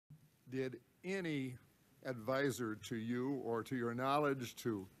Did any advisor to you or to your knowledge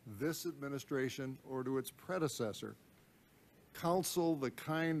to this administration or to its predecessor counsel the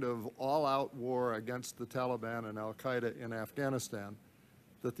kind of all-out war against the Taliban and Al Qaeda in Afghanistan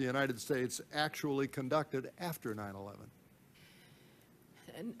that the United States actually conducted after 9/11?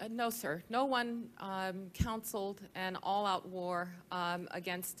 No, sir. No one counseled an all-out war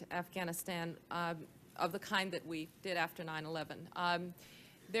against Afghanistan of the kind that we did after 9/11.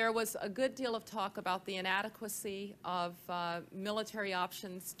 There was a good deal of talk about the inadequacy of military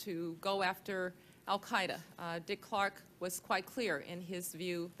options to go after Al Qaeda. Dick Clark was quite clear in his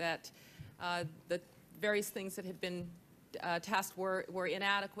view that the various things that had been tasked were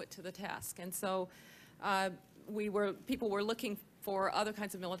inadequate to the task. And so people were looking for other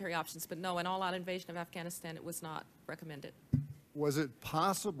kinds of military options, but no, an all-out invasion of Afghanistan, it was not recommended. Was it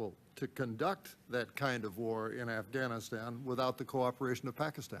possible to conduct that kind of war in Afghanistan without the cooperation of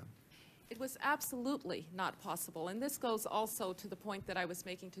Pakistan? It was absolutely not possible, and this goes also to the point that I was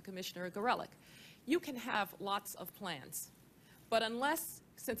making to Commissioner Gorelick. You can have lots of plans, but unless,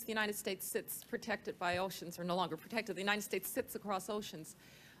 since the United States sits protected by oceans, or no longer protected, the United States sits across oceans,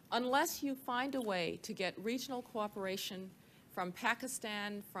 unless you find a way to get regional cooperation from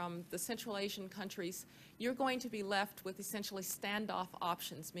Pakistan, from the Central Asian countries, you're going to be left with essentially standoff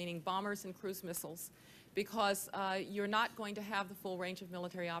options, meaning bombers and cruise missiles, because you're not going to have the full range of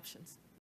military options.